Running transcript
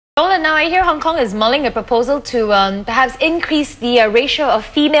And now I hear Hong Kong is mulling a proposal to perhaps increase the ratio of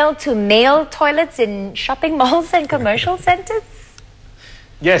female to male toilets in shopping malls and commercial centres.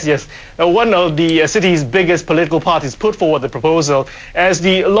 Yes. One of the city's biggest political parties put forward the proposal as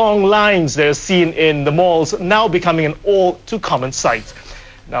the long lines that are seen in the malls now becoming an all-too-common sight.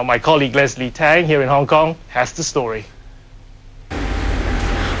 Now, my colleague Leslie Tang here in Hong Kong has the story.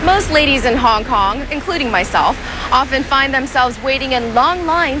 Most ladies in Hong Kong, including myself, often find themselves waiting in long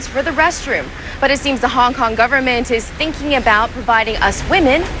lines for the restroom. But it seems the Hong Kong government is thinking about providing us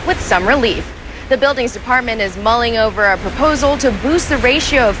women with some relief. The Buildings Department is mulling over a proposal to boost the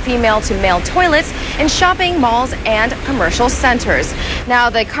ratio of female to male toilets in shopping malls and commercial centers. Now,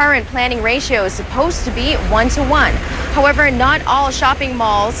 the current planning ratio is supposed to be 1:1. However, not all shopping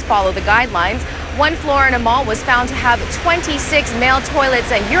malls follow the guidelines. One floor in a mall was found to have 26 male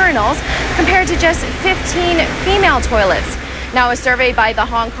toilets and urinals compared to just 15 female toilets. Now, a survey by the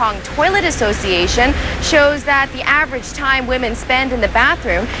Hong Kong Toilet Association shows that the average time women spend in the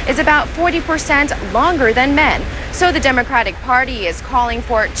bathroom is about 40% longer than men. So the Democratic Party is calling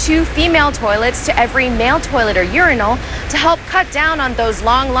for 2 female toilets to every male toilet or urinal to help cut down on those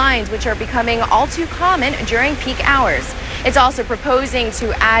long lines, which are becoming all too common during peak hours. It's also proposing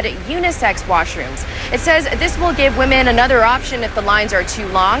to add unisex washrooms. It says this will give women another option if the lines are too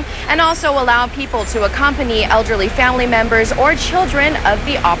long, and also allow people to accompany elderly family members or children of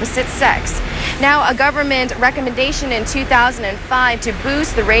the opposite sex. Now, a government recommendation in 2005 to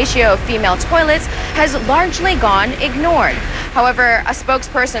boost the ratio of female toilets has largely gone ignored. However, a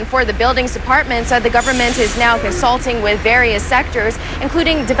spokesperson for the Buildings Department said the government is now consulting with various sectors,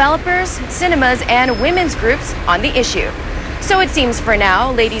 including developers, cinemas, and women's groups on the issue. So it seems for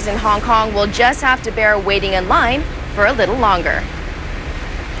now, ladies in Hong Kong will just have to bear waiting in line for a little longer.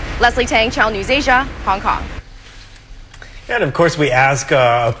 Leslie Tang, Channel NewsAsia, Hong Kong. And of course, we ask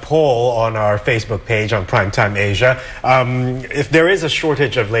a poll on our Facebook page on Primetime Asia if there is a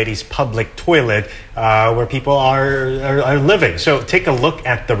shortage of ladies' public toilet where people are living. So take a look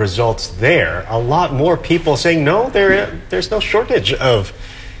at the results there. A lot more people saying no, there's no shortage of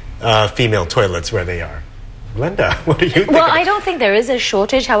female toilets where they are. Glenda, what do you think? Well, I don't think there is a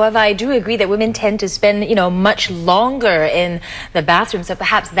shortage. However, I do agree that women tend to spend, much longer in the bathroom. So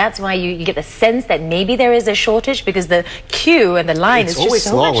perhaps that's why you get the sense that maybe there is a shortage, because the queue and the line is just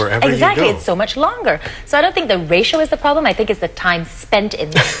so much. Exactly, it's so much longer. So I don't think the ratio is the problem. I think it's the time spent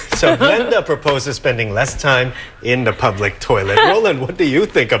in there. So Glenda proposes spending less time in the public toilet. Roland, what do you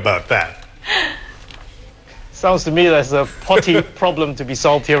think about that? Sounds to me there's a potty problem to be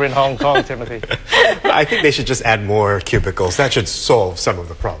solved here in Hong Kong, Timothy. I think they should just add more cubicles. That should solve some of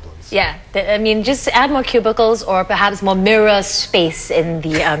the problems. Yeah, just add more cubicles, or perhaps more mirror space in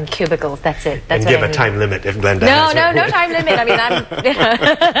the cubicles. That's it. That's and give a time limit if Glenda has No time limit. I mean, I'm...